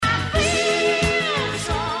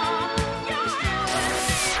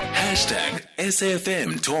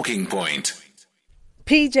#SAFM Talking Point.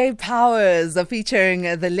 PJ Powers featuring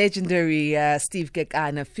the legendary Steve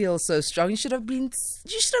Kekana, Feel So Strong. You should have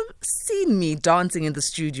seen me dancing in the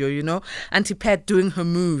studio, Auntie Pat doing her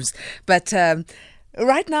moves. But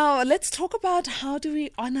right now, let's talk about how do we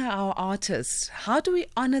honor our artists? How do we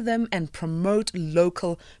honor them and promote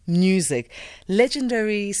local music?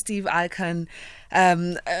 Legendary Steve Kekana,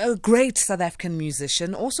 a great South African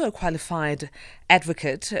musician, also a qualified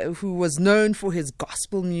advocate who was known for his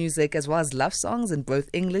gospel music as well as love songs in both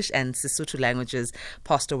English and Sesotho languages,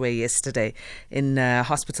 passed away yesterday in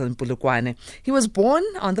hospital in Polokwane. He was born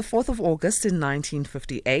on the 4th of August in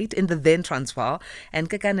 1958 in the then-Transvaal, and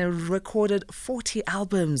Kekana recorded 40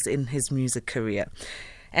 albums in his music career.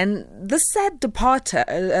 And the sad part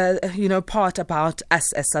about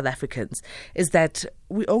us as South Africans is that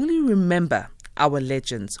we only remember our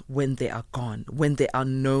legends when they are gone, when they are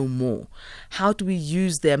no more. How do we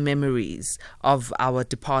use their memories of our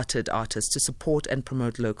departed artists to support and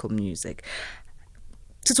promote local music?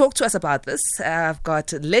 To talk to us about this, I've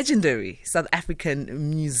got legendary South African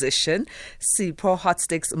musician Sipho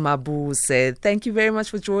Mabuse. Thank you very much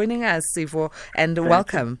for joining us, Sipho, and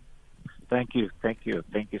welcome. Thank you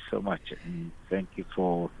so much, and thank you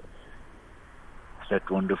for that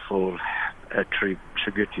wonderful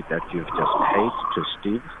tribute that you've just paid to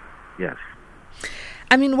Steve. Yes.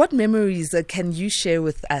 I mean, what memories can you share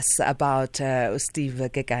with us about Steve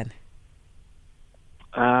Kekana?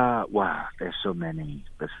 Wow, there's so many.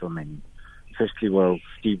 Firstly,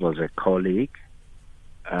 Steve was a colleague,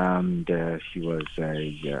 and he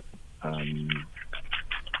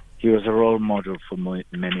was a role model for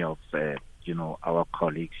many of our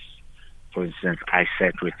colleagues. For instance, I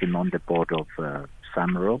sat with him on the board of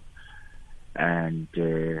Samro, and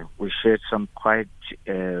we shared some quite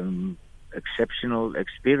exceptional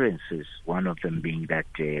experiences. One of them being that,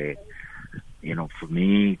 for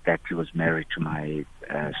me, that he was married to my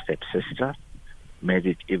stepsister made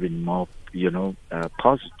it even more,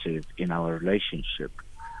 positive in our relationship.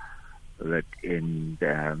 That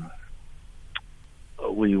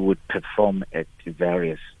we would perform at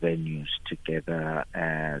various venues together,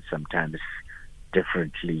 sometimes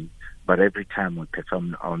differently, but every time we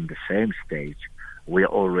perform on the same stage, we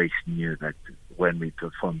always knew that when we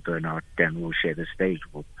perform Burnout, then we'll share the stage.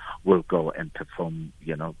 We'll go and perform,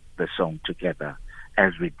 the song together,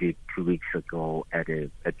 as we did 2 weeks ago at a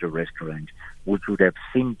restaurant, which would have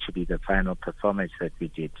seemed to be the final performance that we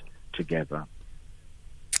did together.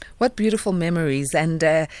 What beautiful memories, and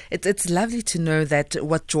it's lovely to know that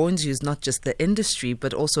what joins you is not just the industry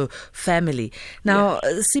but also family. Now,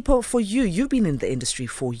 yes. Sipho, for you've been in the industry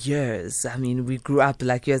for years. I mean, we grew up,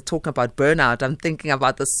 like you're talking about Burnout, I'm thinking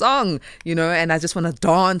about the song, and I just want to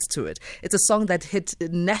dance to it. It's a song that hit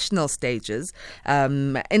national stages.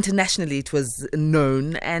 Internationally, it was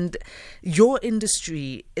known, and your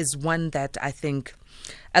industry is one that I think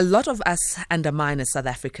a lot of us undermine as South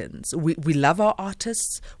Africans. We love our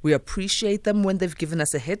artists, we appreciate them when they've given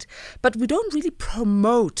us a hit, but we don't really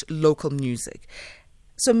promote local music.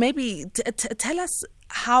 So maybe tell us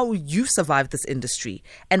how you've survived this industry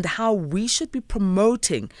and how we should be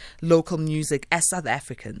promoting local music as South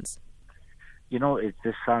Africans.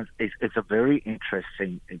 It's a very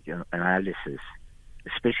interesting analysis,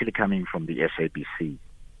 especially coming from the SABC,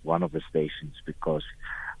 one of the stations, because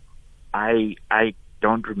I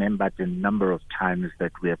don't remember the number of times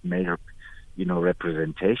that we have made,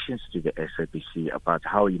 representations to the SABC about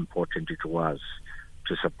how important it was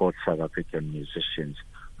to support South African musicians,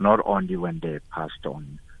 not only when they passed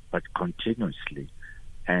on, but continuously.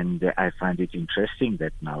 And I find it interesting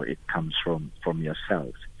that now it comes from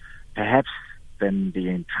yourselves. Perhaps then the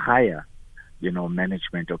entire,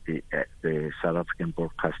 management of the South African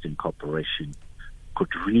Broadcasting Corporation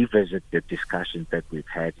could revisit the discussions that we've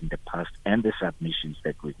had in the past and the submissions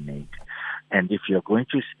that we've made. And if you're going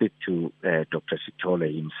to speak to Dr. Sithole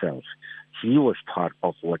himself, he was part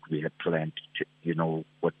of what we had planned to,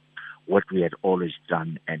 what we had always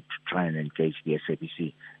done, and to try and engage the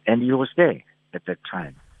SABC. And he was there at that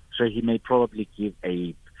time. So he may probably give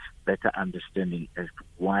a better understanding as to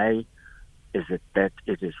why is it that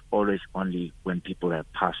it is always only when people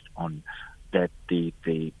have passed on that the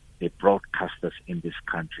broadcasters in this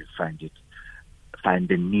country find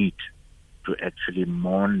the need to actually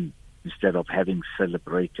mourn instead of having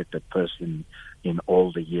celebrated the person in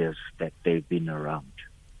all the years that they've been around.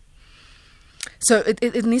 So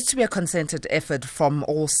it needs to be a concerted effort from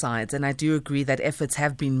all sides, and I do agree that efforts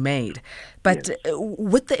have been made. But Yes.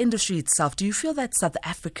 with the industry itself, do you feel that South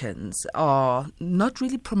Africans are not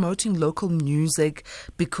really promoting local music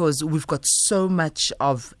because we've got so much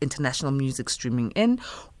of international music streaming in?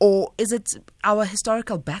 Or is it our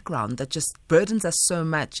historical background that just burdens us so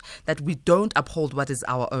much that we don't uphold what is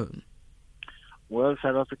our own? Well,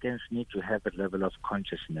 South Africans need to have a level of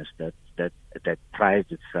consciousness that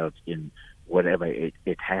prides itself in whatever it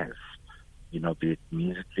has, be it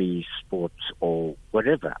musically, sports, or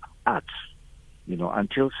whatever, arts.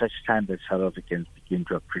 Until such time that South Africans begin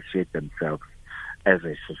to appreciate themselves as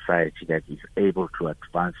a society that is able to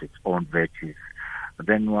advance its own virtues,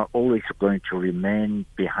 then we're always going to remain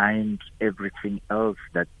behind everything else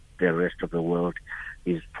that the rest of the world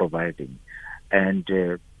is providing. And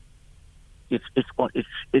it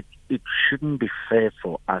shouldn't be fair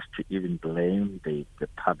for us to even blame the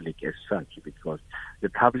public as such, because the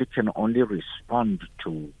public can only respond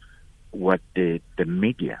to what the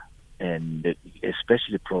media and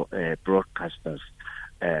especially broadcasters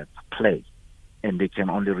play, and they can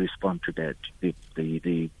only respond to that. The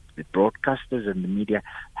broadcasters and the media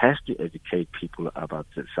has to educate people about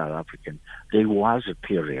the South African. There was a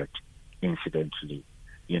period, incidentally,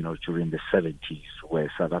 during the 70s,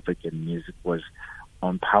 where South African music was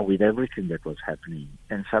on par with everything that was happening.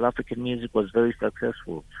 And South African music was very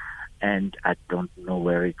successful. And I don't know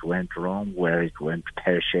where it went wrong, where it went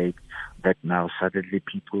pear-shaped, that now suddenly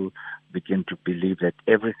people begin to believe that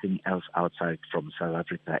everything else outside from South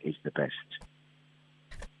Africa is the best.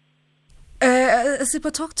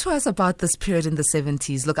 Sipho, talk to us about this period in the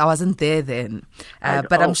 70s. Look, I wasn't there then,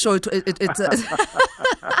 but I'm sure it's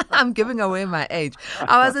I'm giving away my age.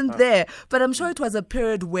 I wasn't there, but I'm sure it was a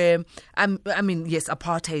period where, yes,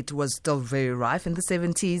 apartheid was still very rife in the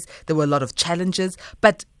 70s. There were a lot of challenges,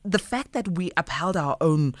 but the fact that we upheld our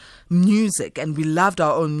own music and we loved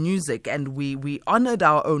our own music and we honored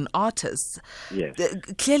our own artists, yes,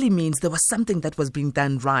 clearly means there was something that was being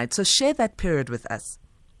done right. So share that period with us.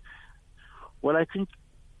 Well, I think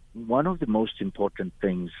one of the most important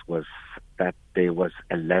things was that there was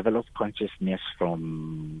a level of consciousness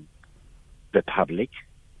from the public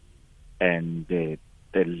and the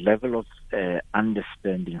level of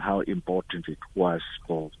understanding how important it was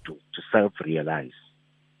to self-realize,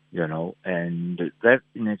 and that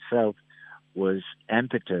in itself was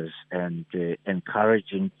impetus and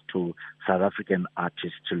encouraging to South African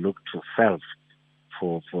artists to look to self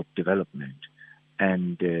for development.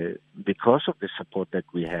 And because of the support that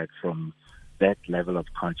we had from that level of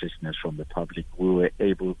consciousness from the public, we were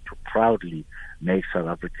able to proudly make South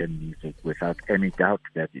African music without any doubt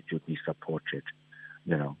that it would be supported.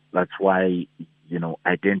 That's why,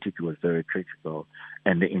 identity was very critical,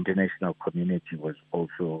 and the international community was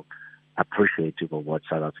also appreciative of what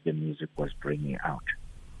South African music was bringing out.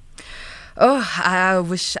 Oh, I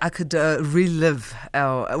wish I could relive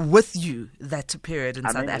with you that period in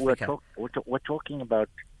South Africa. We're talking about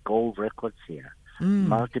gold records here,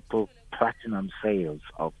 multiple platinum sales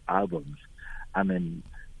of albums.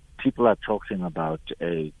 People are talking about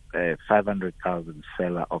a 500,000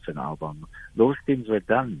 seller of an album. Those things were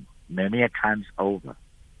done many a times over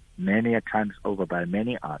by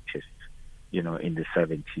many artists, in the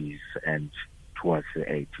 70s and towards the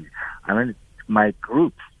 80s. My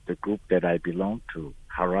group, the group that I belong to,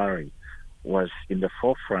 Harare, was in the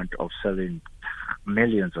forefront of selling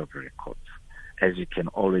millions of records. As you can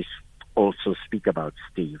always also speak about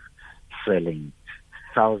Steve, selling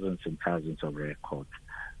thousands and thousands of records.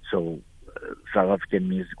 So South African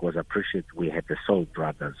music was appreciated. We had the Soul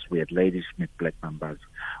Brothers, we had Ladysmith Black Numbers,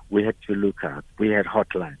 we had Tuluka, we had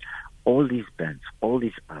Hotline. All these bands, all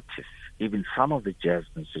these artists, even some of the jazz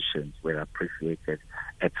musicians were appreciated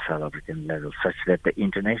at South African level, such that the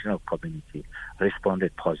international community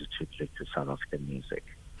responded positively to South African music.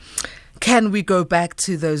 Can we go back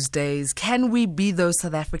to those days? Can we be those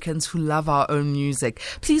South Africans who love our own music?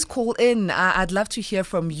 Please call in. I'd love to hear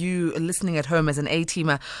from you listening at home as an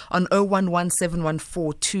A-teamer on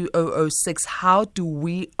 011-714-2006. How do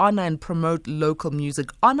we honor and promote local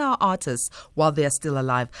music, honor our artists while they are still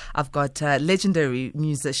alive? I've got legendary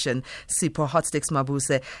musician Sipho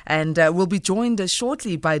Mabuse, and we'll be joined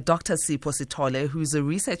shortly by Dr. Sipho Sithole, who's a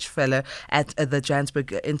research fellow at the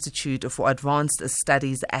Johannesburg Institute for Advanced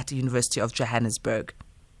Studies at the University of Johannesburg.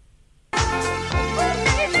 A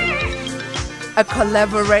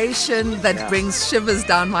collaboration that brings shivers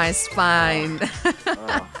down my spine.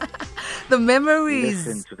 The memories.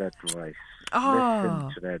 Listen to that voice.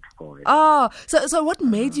 Listen to that voice. So what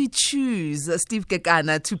made you choose Steve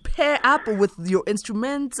Kekana to pair up with your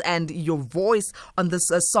instruments and your voice on this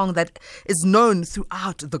song that is known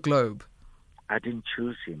throughout the globe? I didn't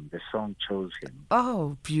choose him. The song chose him.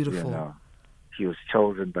 Oh, beautiful. You know, he was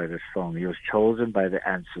chosen by the song. He was chosen by the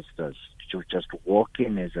ancestors to just walk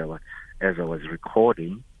in as I was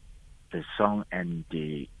recording the song, and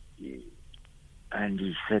he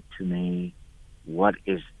said to me, "What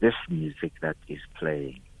is this music that is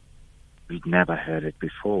playing? We'd never heard it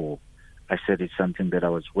before." I said, "It's something that I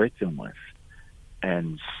was working with."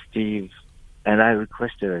 And Steve, and I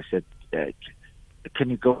requested, I said, "Can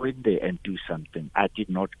you go in there and do something?" I did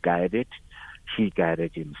not guide it. He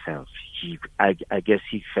guided himself. I guess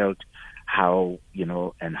he felt how,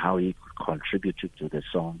 and how he could contribute to the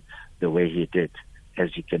song the way he did,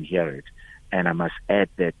 as you can hear it. And I must add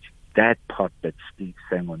that part that Steve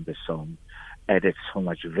sang on the song added so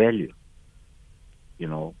much value,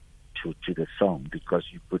 to the song, because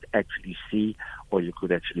you could actually see, or you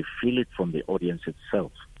could actually feel it from the audience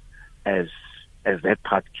itself, as that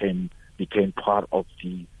part became part of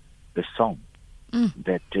the song.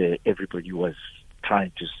 That everybody was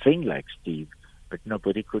trying to sing like Steve, but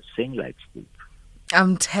nobody could sing like Steve.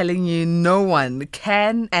 I'm telling you, no one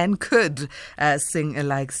can and could sing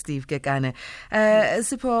like Steve Kekana.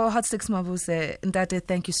 Sipho Mabuse, Ndate,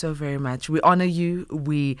 thank you so very much. We honor you.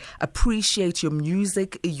 We appreciate your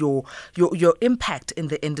music, your impact in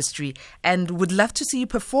the industry, and would love to see you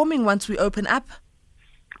performing once we open up.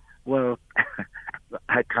 Well,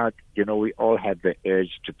 I can't, we all have the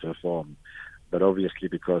urge to perform, but obviously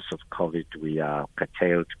because of COVID, we are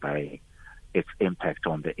curtailed by its impact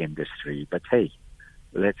on the industry. But hey,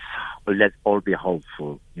 let's all be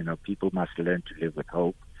hopeful. People must learn to live with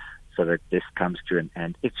hope so that this comes to an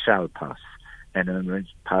end. It shall pass. And when it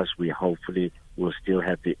passes, we hopefully will still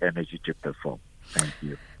have the energy to perform. Thank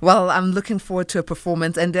you. Well, I'm looking forward to a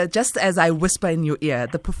performance. And just as I whisper in your ear,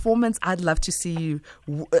 the performance I'd love to see you,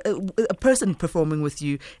 a person performing with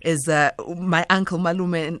you is my uncle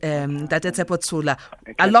Malume Tate Sipho Sithole,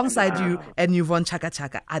 alongside you and Yvonne Chaka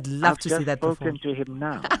Chaka. I'd love to see that perform. I've just spoken to him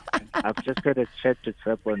now. I've just had a chat to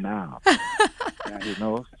Sipho now.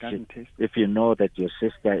 If you know that your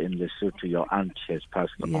sister in Lesotho, your aunt, has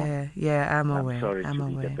passed on. Yeah, I'm aware. I'm sorry to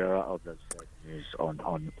be the bearer of the news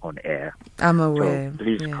on air. I'm aware. So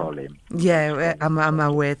please call him. Yeah, I'm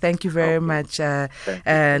aware. Thank you very much.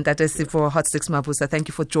 And that is for Mabuse. Thank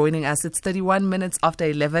you for joining us. It's 31 minutes after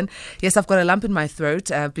 11. Yes, I've got a lump in my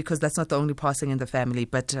throat because that's not the only passing in the family.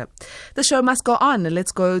 But the show must go on.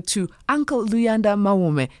 Let's go to Uncle Luyanda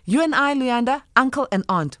Mawume. You and I, Luyanda, uncle and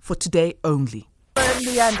aunt for today only.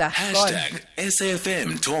 Luyanda.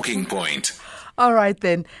 #SAFM Talking Point. All right,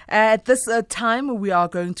 then. At this time, we are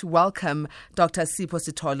going to welcome Dr. Sipho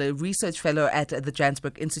Sithole, Research Fellow at the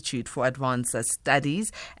Johannesburg Institute for Advanced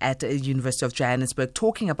Studies at the University of Johannesburg,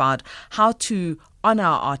 talking about how to honor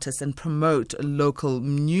our artists and promote local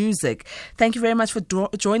music. Thank you very much for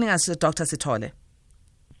joining us, Dr. Sithole.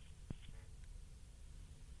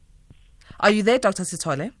 Are you there, Dr.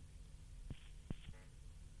 Sithole?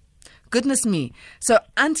 Goodness me. So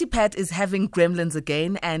Auntie Pat is having gremlins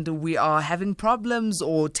again, and we are having problems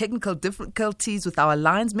or technical difficulties with our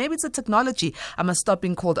lines. Maybe it's a technology. I must stop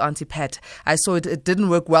being called Auntie Pat. I saw it didn't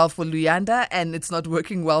work well for Luyanda, and it's not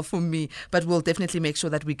working well for me. But we'll definitely make sure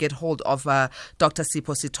that we get hold of Dr.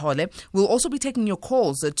 Sipho Sithole. We'll also be taking your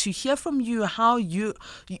calls to hear from you how you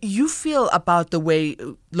feel about the way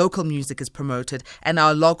local music is promoted and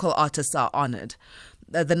our local artists are honored.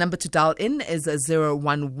 The number to dial in is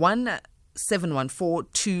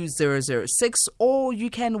 011-714-2006, or you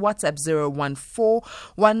can WhatsApp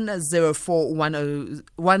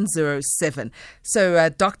 014-104-107. So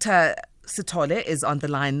Dr. Sithole is on the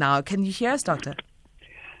line now. Can you hear us, Doctor?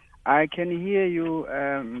 I can hear you,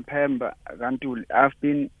 Pemba Rantul. I've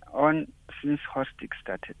been on since Hostic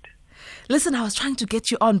started. Listen, I was trying to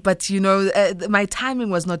get you on, but my timing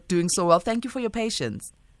was not doing so well. Thank you for your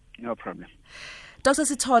patience. No problem. Dr.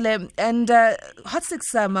 Sithole, and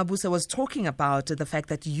Mabuse was talking about the fact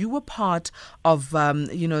that you were part of,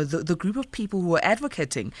 the group of people who were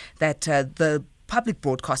advocating that the public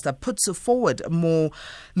broadcaster puts forward more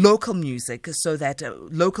local music so that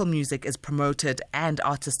local music is promoted and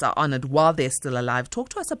artists are honored while they're still alive. Talk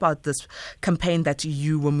to us about this campaign that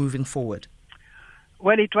you were moving forward.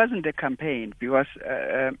 Well, it wasn't a campaign because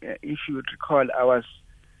if you would recall, I was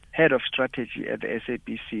head of strategy at the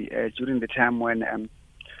SABC during the time when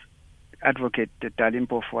Advocate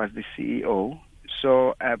Dalimpof was the CEO.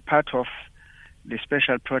 So part of the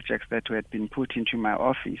special projects that had been put into my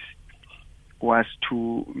office was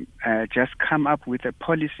to just come up with a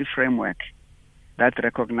policy framework that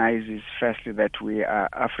recognizes firstly that we are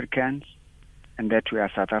Africans and that we are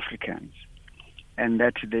South Africans, and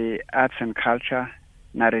that the arts and culture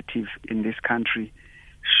narrative in this country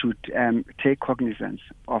should take cognizance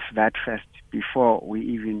of that first before we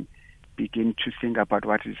even begin to think about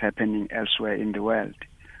what is happening elsewhere in the world.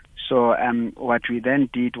 So what we then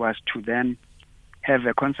did was to then have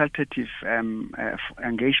a consultative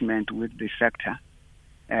engagement with the sector,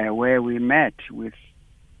 where we met with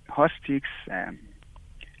Hostix,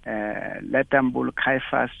 Letambul,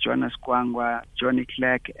 Kaifas, Jonas Kwangwa, Johnny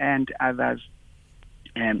Clark, and others,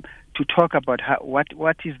 to talk about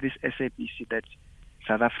what is this SABC that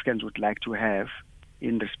South Africans would like to have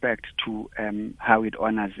in respect to how it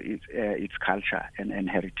honors its culture and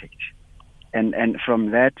heritage. And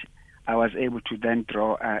from that, I was able to then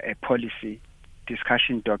draw a policy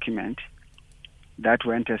discussion document that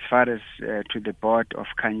went as far as to the board of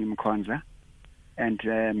Kanye Mkonza. And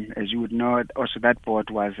as you would know, also that board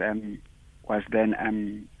was then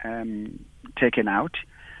taken out.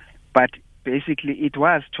 But basically, it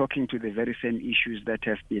was talking to the very same issues that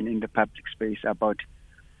have been in the public space about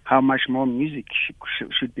how much more music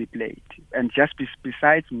should be played. And just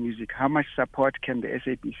besides music, how much support can the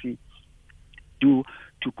SABC do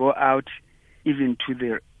to go out even to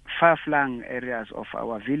the far-flung areas of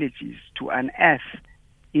our villages to unearth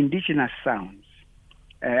indigenous sounds.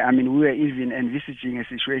 We were even envisaging a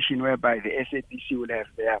situation whereby the SABC would have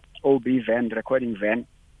their OB van, recording van,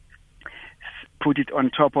 put it on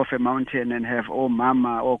top of a mountain and have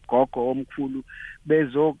mama, gogo, mkhulu,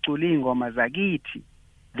 bezocula ingoma zakithi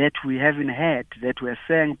that we haven't heard, that were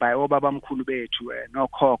sang by baba mkhulu bethu, no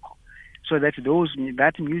koko, so that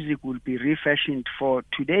that music will be refashioned for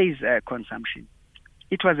today's consumption.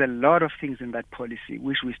 It was a lot of things in that policy,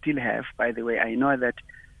 which we still have. By the way, I know that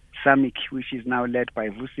SAMIC, which is now led by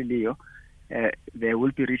Vusilio, they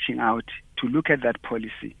will be reaching out to look at that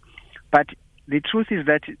policy. But the truth is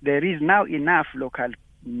that there is now enough local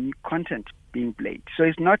content being played. So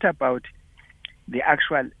it's not about the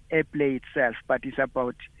actual airplay itself, but it's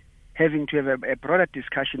about having to have a broader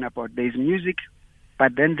discussion about there's music,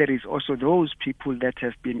 but then there is also those people that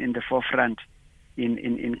have been in the forefront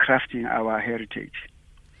in crafting our heritage.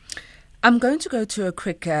 I'm going to go to a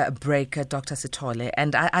quick break, Dr. Sithole,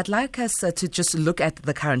 and I'd like us to just look at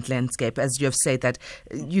the current landscape. As you have said that,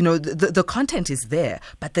 the content is there,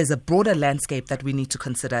 but there's a broader landscape that we need to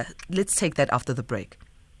consider. Let's take that after the break.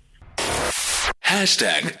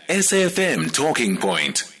 Hashtag SAFM Talking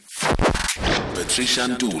Point. Patricia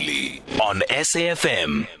Nduli on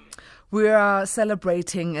SAFM. We are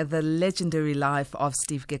celebrating the legendary life of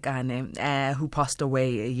Steve Kekana, who passed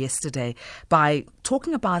away yesterday, by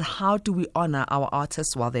talking about how do we honor our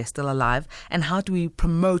artists while they're still alive and how do we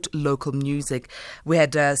promote local music. We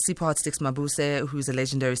had Sipho Mabuse, who's a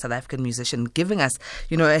legendary South African musician, giving us,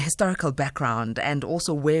 a historical background and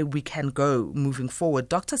also where we can go moving forward.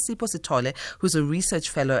 Dr. Sipho Sithole, who's a research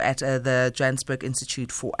fellow at the Johannesburg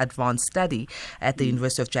Institute for Advanced Study at the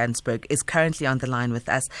University of Johannesburg, is currently on the line with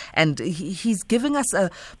us, and he's giving us a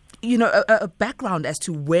background as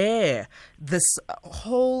to where this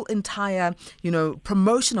whole entire,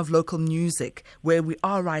 promotion of local music, where we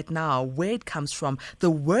are right now, where it comes from, the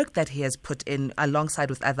work that he has put in alongside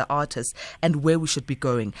with other artists, and where we should be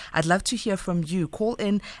going. I'd love to hear from you. Call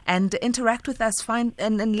in and interact with us.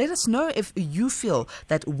 And let us know if you feel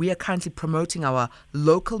that we are currently promoting our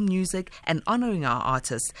local music and honoring our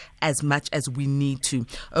artists as much as we need to.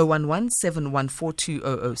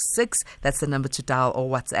 011-714-2006. That's the number to dial, or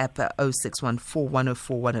WhatsApp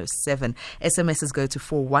 0614-104-107. SMSs go to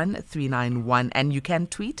 41391, and you can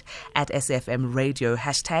tweet at SAFM Radio,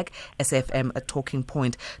 hashtag SAFM Talking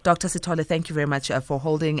Point. Dr. Sithole, thank you very much for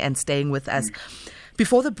holding and staying with us.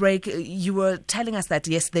 Before the break, you were telling us that,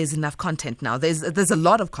 yes, there's enough content now. There's a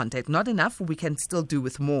lot of content. Not enough. We can still do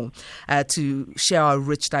with more to share our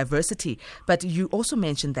rich diversity. But you also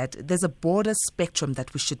mentioned that there's a broader spectrum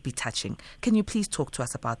that we should be touching. Can you please talk to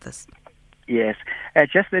us about this? Yes.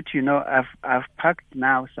 Just that I've parked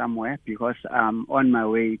now somewhere because I'm on my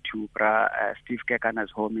way to Steve Kekana's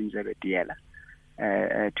home in Zebediela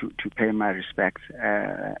to pay my respects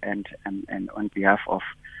and on behalf of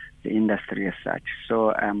the industry as such.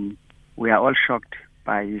 So we are all shocked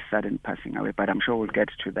by his sudden passing away, but I'm sure we'll get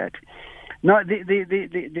to that. No,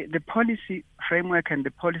 the policy framework and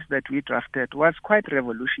the policy that we drafted was quite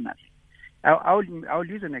revolutionary. I'll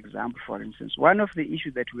use an example, for instance. One of the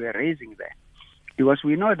issues that we are raising there, because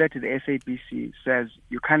we know that the SABC says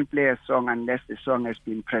you can't play a song unless the song has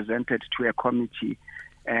been presented to a committee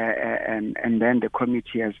and then the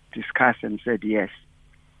committee has discussed and said yes.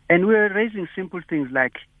 And we're raising simple things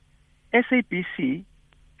like SABC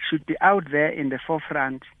should be out there in the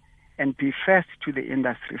forefront and be first to the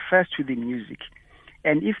industry, first to the music.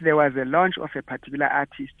 And if there was a launch of a particular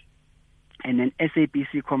artist and then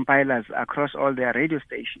SABC compilers across all their radio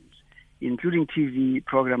stations, including TV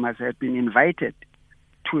programmers, had been invited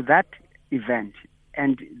to that event,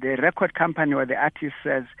 and the record company or the artist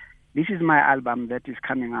says, this is my album that is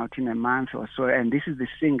coming out in a month or so, and this is the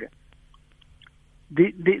singer.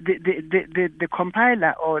 The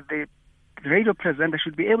compiler or the radio presenter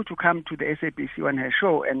should be able to come to the SABC on her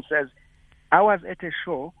show and says, I was at a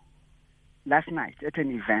show last night at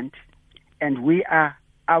an event, and we are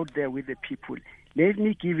out there with the people. Let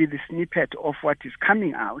me give you the snippet of what is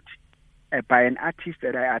coming out by an artist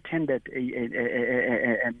that I attended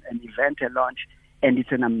an event, a launch, and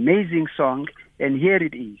it's an amazing song, and here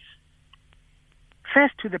it is.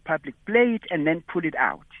 First to the public, play it and then put it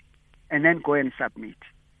out, and then go and submit.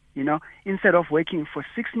 You know, instead of waiting for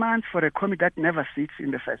 6 months for a committee that never sits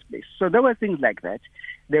in the first place. So there were things like that.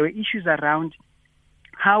 There were issues around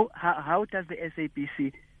how does the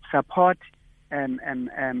SABC support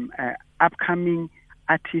upcoming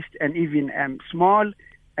artists and even small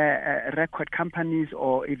record companies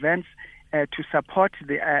or events to support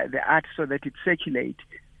the art so that it circulates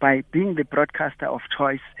by being the broadcaster of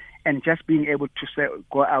choice and just being able to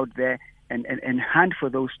go out there and hunt for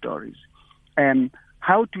those stories.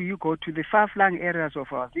 How do you go to the far-flung areas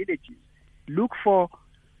of our villages, look for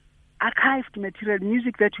archived material,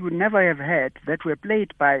 music that you would never have heard, that were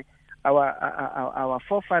played by our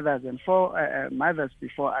forefathers and mothers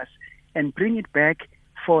before us, and bring it back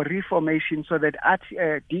for reformation so that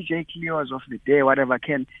DJ Cleos of the day, whatever,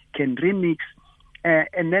 can remix.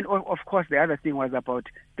 And then, of course, the other thing was about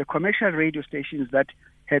the commercial radio stations that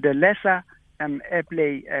had a lesser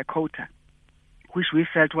airplay quota, which we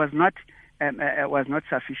felt was not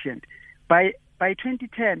sufficient. By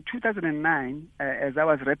 2009, as I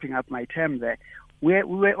was wrapping up my term there, we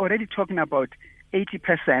were already talking about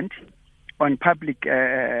 80% on public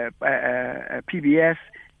PBS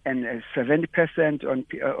and 70% on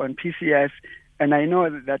PCS. And I know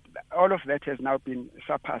that all of that has now been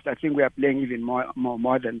surpassed. I think we are playing even more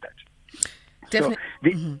than that. Definitely.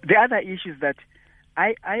 So the other issue is that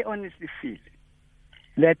I honestly feel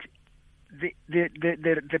that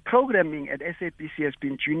the programming at SABC has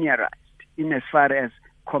been juniorized in as far as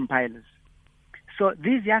compilers. So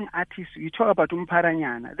these young artists, you talk about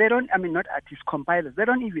Umparanyana, not artists, compilers, they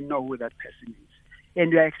don't even know who that person is.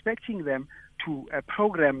 And we are expecting them to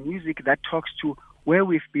program music that talks to where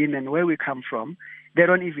we've been and where we come from. They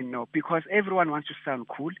don't even know, because everyone wants to sound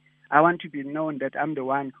cool. I want to be known that I'm the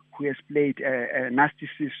one who has played a Nasty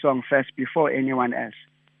C song first before anyone else.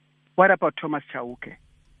 What about Thomas Chauke?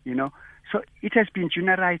 You know, so it has been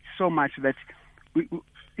juniorized so much that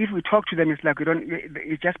if we talk to them, it's like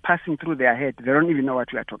it's just passing through their head. They don't even know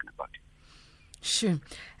what we are talking about. Sure.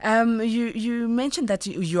 You mentioned that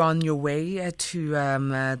you're on your way to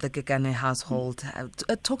the Kekana household.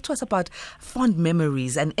 Talk to us about fond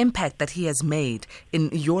memories and impact that he has made in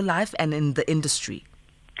your life and in the industry.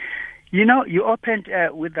 You know, you opened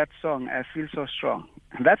with that song, I Feel So Strong.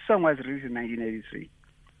 That song was released in 1983.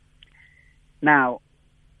 Now,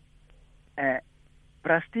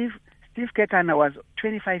 Steve Kekana was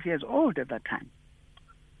 25 years old at that time.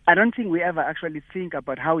 I don't think we ever actually think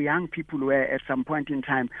about how young people were at some point in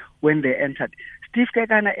time when they entered. Steve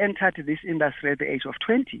Kekana entered this industry at the age of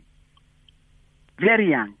 20. Very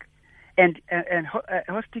young. And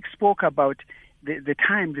Hostik spoke about the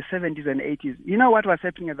time, the 70s and 80s. You know what was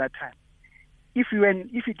happening at that time? If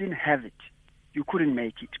you didn't have it, you couldn't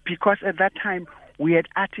make it. Because at that time, we had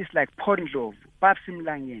artists like Pondlovu, Babs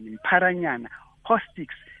Mlangeni, Paranyana,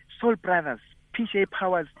 Hostiks, Soul Brothers, PJ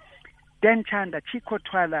Powers, Dan Chanda, Chico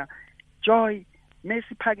Twala, Joy,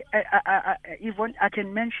 Messi Pag, even I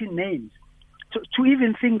can mention names. To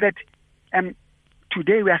even think that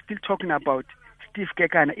today we are still talking about Steve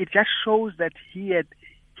Kekana, it just shows that he had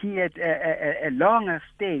a longer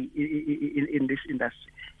stay in this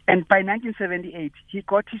industry. And by 1978, he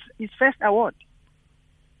got his first award.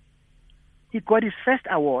 He got his first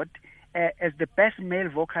award as the best male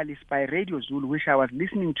vocalist by Radio Zulu, which I was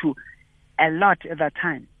listening to a lot at that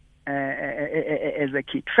time as a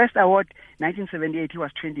kid. First award, 1978, he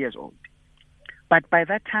was 20 years old. But by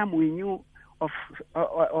that time, we knew of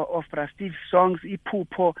Steve's songs,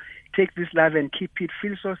 Ipupo, Take This Love and Keep It,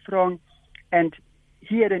 Feel So Strong. And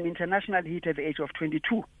he had an international hit at the age of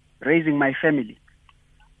 22, Raising My Family.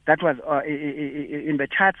 That was in the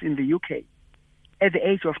charts in the UK at the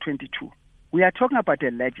age of 22. We are talking about a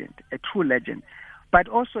legend, a true legend. But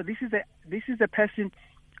also, this is a person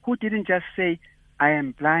who didn't just say, I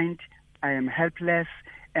am blind, I am helpless,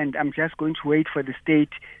 and I'm just going to wait for the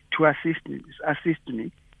state to assist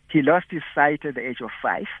me. He lost his sight at the age of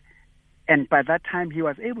 5, and by that time he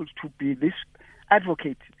was able to be this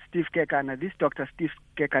advocate, Steve Kekana, this Dr. Steve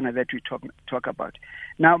Kekana that we talk about.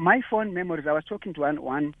 Now, my fond memories, I was talking to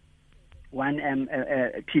one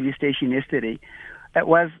TV station yesterday,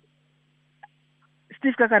 was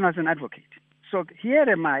Steve Kekana was an advocate. So here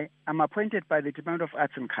am I'm appointed by the Department of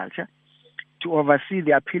Arts and Culture to oversee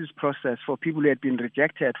the appeals process for people who had been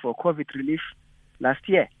rejected for COVID relief last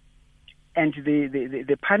year. And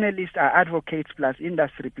the panelists are advocates plus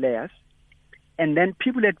industry players. And then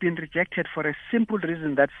people had been rejected for a simple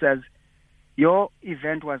reason that says, your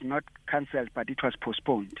event was not cancelled, but it was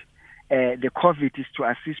postponed. The COVID is to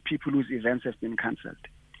assist people whose events have been cancelled.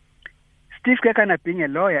 Steve Kekana, being a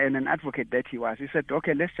lawyer and an advocate that he was, he said,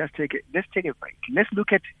 okay, let's take a break. Let's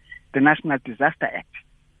look at the National Disaster Act.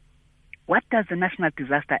 What does the National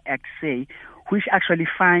Disaster Act say, which actually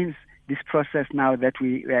finds this process now that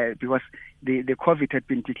because the COVID had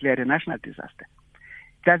been declared a national disaster?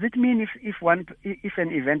 Does it mean if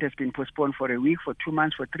an event has been postponed for a week, for 2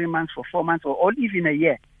 months, for 3 months, for 4 months, or even a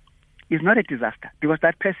year, is not a disaster? Because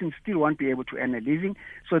that person still won't be able to earn a living,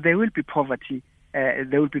 so there will be poverty.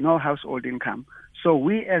 There will be no household income. So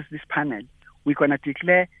we, as this panel, we're going to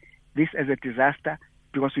declare this as a disaster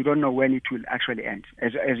because we don't know when it will actually end.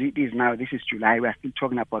 As it is now, this is July. We are still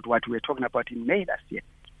talking about what we were talking about in May last year.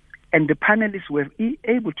 And the panelists were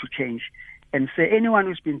able to change and say anyone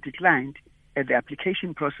who's been declined at the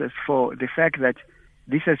application process for the fact that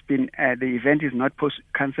this has been, the event is not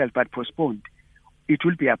cancelled but postponed, it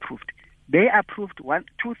will be approved. They approved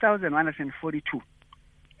 2,142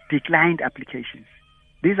 declined applications.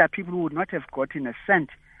 These are people who would not have gotten a cent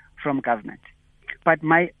from government. But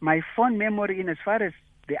my fond memory in as far as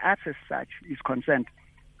the arts as such is concerned,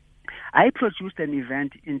 I produced an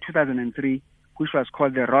event in 2003 which was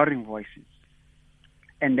called the Roaring Voices,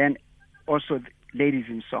 and then also Ladies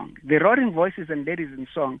in Song. The Roaring Voices and Ladies in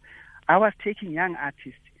Song, I was taking young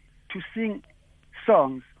artists to sing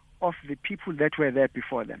songs of the people that were there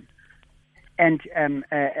before them. And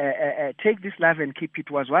Take This Love and Keep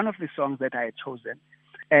It was one of the songs that I had chosen,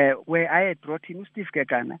 where I had brought in Steve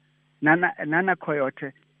Kekana, Nana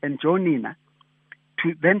Coyote, and Joe Nina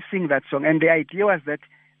to then sing that song. And the idea was that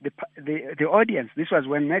the audience, this was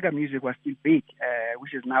when mega music was still big,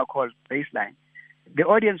 which is now called baseline. The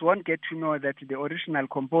audience won't get to know that the original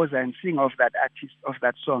composer and singer of that artist, of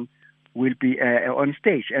that song, will be on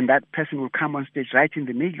stage, and that person will come on stage right in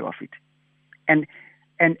the middle of it. And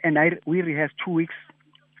we rehearsed 2 weeks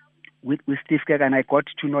with Steve Kekana, and I got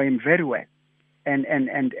to know him very well. And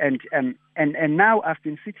now I've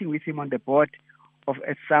been sitting with him on the board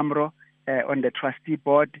at SAMRO, on the trustee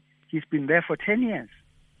board. He's been there for 10 years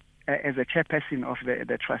as a chairperson of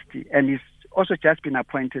the trustee, and he's also just been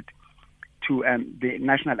appointed to the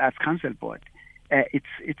National Arts Council board.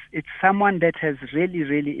 It's someone that has really,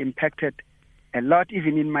 really impacted a lot,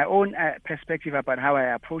 even in my own perspective about how I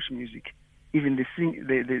approach music, even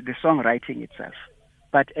the songwriting itself.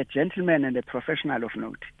 But a gentleman and a professional of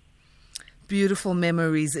note. Beautiful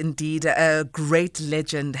memories indeed. A great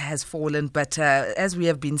legend has fallen, but as we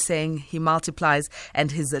have been saying, he multiplies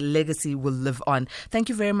and his legacy will live on. Thank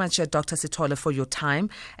you very much, Dr. Sithole, for your time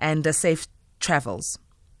and safe travels.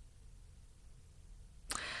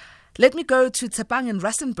 Let me go to Tsepang in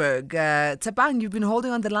Rustenburg. Tsepang, you've been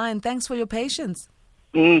holding on the line. Thanks for your patience.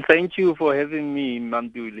 Thank you for having me,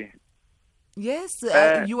 Manduli. Yes,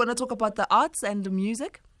 you want to talk about the arts and the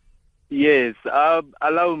music? Yes,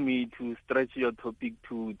 allow me to stretch your topic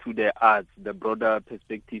to the arts, the broader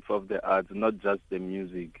perspective of the arts, not just the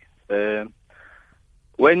music.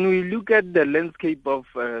 When we look at the landscape of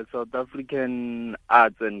South African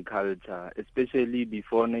arts and culture, especially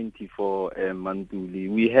before 94, Manduli,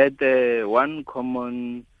 we had one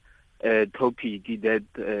common topic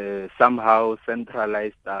that somehow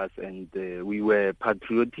centralized us, and we were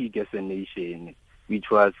patriotic as a nation,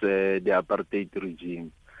 which was the apartheid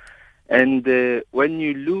regime. And when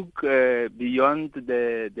you look beyond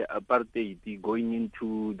the apartheid, going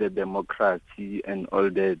into the democracy and all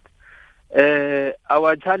that,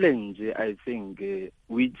 our challenge, I think,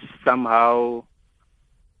 which somehow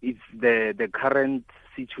is the current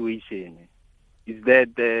situation, is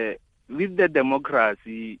that with the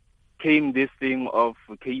democracy came this thing of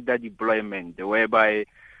cadre deployment, whereby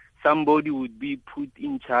somebody would be put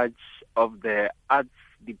in charge of the arts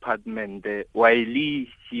department while he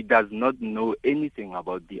does not know anything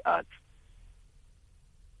about the arts.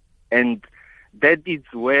 And that is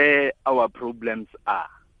where our problems are.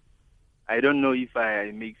 I don't know if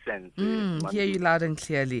I make sense. Hear you loud and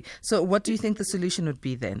clearly. So what do you think the solution would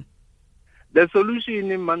be then? The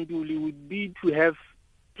solution in Manduli would be to have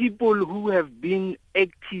people who have been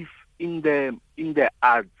active in the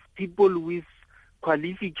arts, people with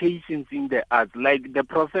qualifications in the arts, like the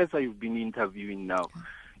professor you've been interviewing now.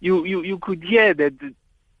 You could hear that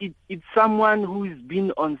it's someone who's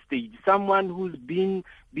been on stage, someone who's been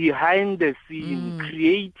behind the scene,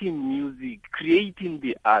 creating music, creating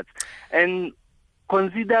the arts. And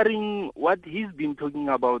considering what he's been talking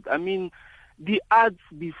about, I mean, the arts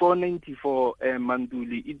before 94,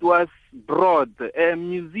 Manduli, it was broad.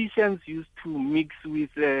 Musicians used to mix with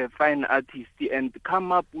fine artists and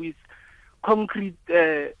come up with concrete,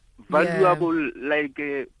 valuable,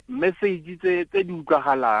 messages.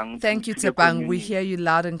 Thank you, Tepang. We hear you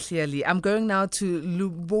loud and clearly. I'm going now to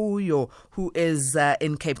Lubuyo, who is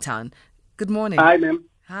in Cape Town. Good morning. Hi, ma'am.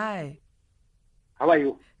 Hi. How are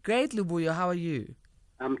you? Great, Lubuyo. How are you?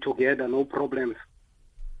 I'm together, no problems.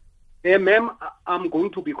 Hey, ma'am, I'm going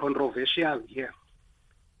to be controversial here.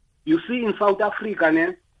 You see, in South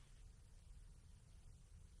Africa,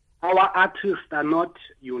 our artists are not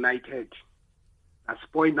united. That's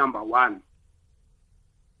point number one.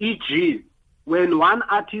 E.g., when one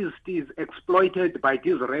artist is exploited by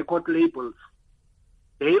these record labels,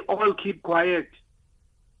 they all keep quiet.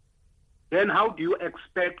 Then how do you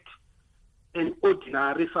expect an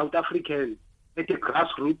ordinary South African at a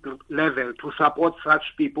grassroots level to support such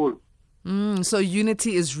people? So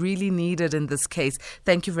unity is really needed in this case.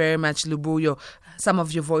 Thank you very much, Lubuyo. Some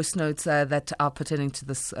of your voice notes that are pertaining to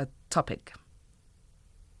this topic.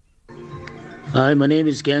 Hi, my name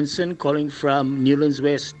is Ganson, calling from Newlands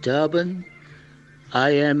West, Durban.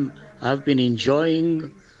 I've been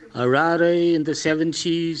enjoying Harare in the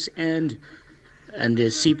 70s, and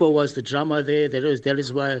Sipho was the drummer there. That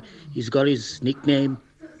is why he's got his nickname,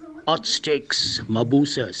 Otsticks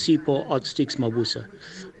Mabuse, Sipho Otsticks Mabuse.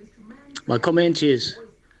 My comment is,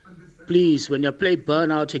 please, when you play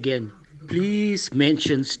Burnout again, please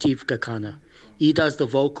mention Steve Kekana. He does the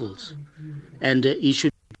vocals, and he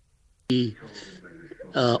should be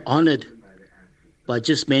honored by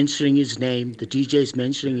just mentioning his name, the DJs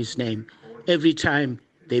mentioning his name, every time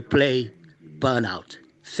they play Burnout.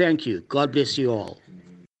 Thank you. God bless you all.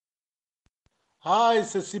 Hi,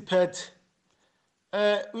 Sipho.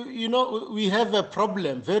 We have a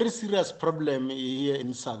problem, very serious problem here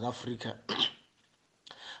in South Africa.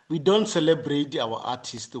 We don't celebrate our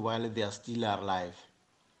artists while they are still alive.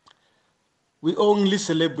 We only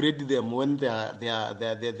celebrate them when they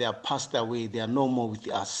are passed away. They are no more with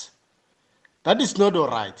us. That is not all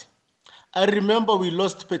right. I remember we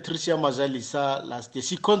lost Patricia Mazalisa last year.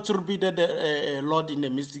 She contributed a lot in the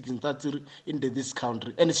music industry in this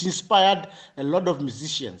country, and she inspired a lot of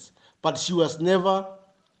musicians. But she was never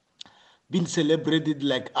been celebrated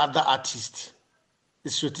like other artists.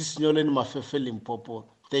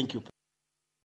 Thank you.